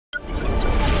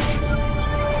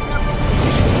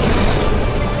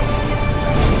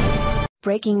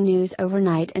Breaking news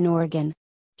overnight in Oregon.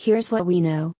 Here's what we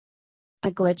know. A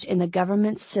glitch in the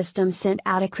government's system sent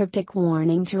out a cryptic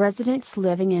warning to residents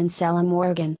living in Salem,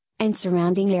 Oregon, and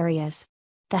surrounding areas.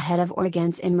 The head of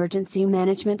Oregon's Emergency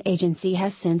Management Agency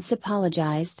has since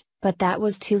apologized, but that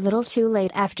was too little too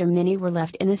late after many were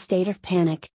left in a state of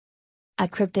panic. A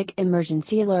cryptic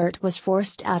emergency alert was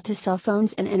forced out to cell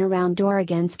phones in and around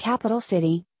Oregon's capital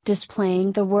city,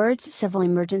 displaying the words civil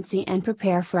emergency and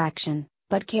prepare for action,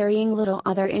 but carrying little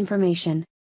other information.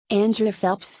 Andrew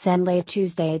Phelps said late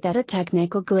Tuesday that a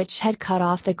technical glitch had cut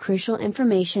off the crucial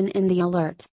information in the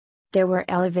alert. There were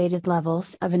elevated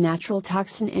levels of a natural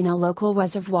toxin in a local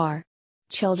reservoir.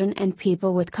 Children and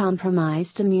people with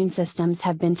compromised immune systems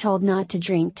have been told not to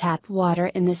drink tap water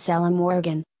in the Salem,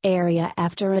 Oregon, area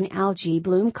after an algae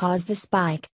bloom caused the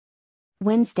spike.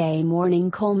 Wednesday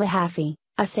morning, Cole Mahaffey,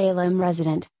 a Salem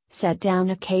resident, set down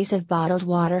a case of bottled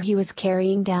water he was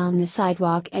carrying down the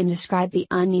sidewalk and described the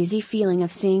uneasy feeling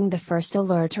of seeing the first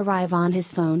alert arrive on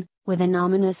his phone, with an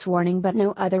ominous warning but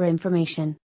no other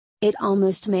information. "It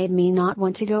almost made me not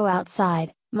want to go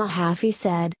outside," Mahaffey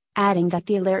said, adding that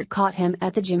the alert caught him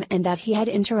at the gym and that he had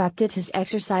interrupted his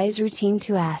exercise routine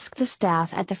to ask the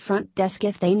staff at the front desk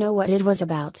if they know what it was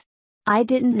about. "I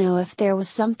didn't know if there was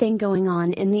something going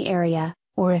on in the area,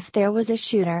 or if there was a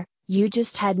shooter, you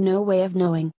just had no way of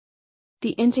knowing."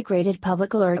 The Integrated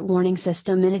Public Alert Warning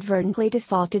System inadvertently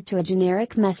defaulted to a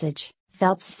generic message,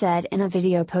 Phelps said in a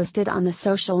video posted on the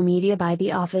social media by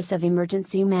the Office of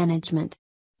Emergency Management.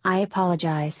 "I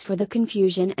apologize for the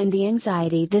confusion and the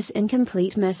anxiety this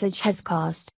incomplete message has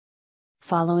caused."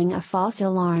 Following a false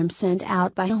alarm sent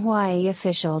out by Hawaii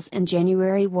officials in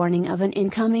January warning of an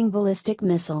incoming ballistic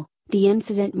missile, the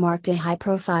incident marked a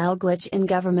high-profile glitch in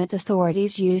government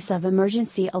authorities' use of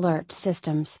emergency alert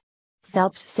systems.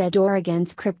 Phelps said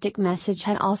Oregon's cryptic message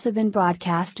had also been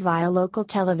broadcast via local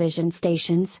television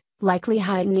stations, likely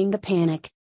heightening the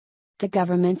panic. The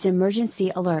government's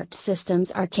emergency alert systems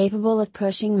are capable of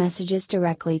pushing messages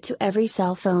directly to every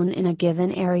cell phone in a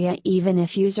given area even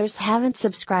if users haven't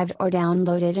subscribed or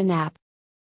downloaded an app.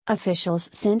 Officials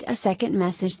sent a second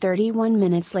message 31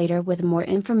 minutes later with more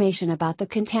information about the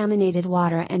contaminated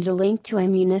water and a link to a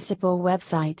municipal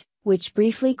website, which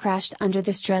briefly crashed under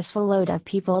the stressful load of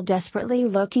people desperately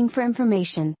looking for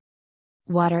information.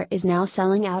 Water is now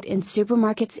selling out in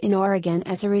supermarkets in Oregon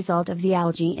as a result of the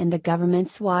algae in the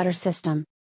government's water system.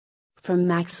 From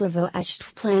Max Laveau at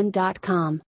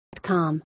STFPlan.com.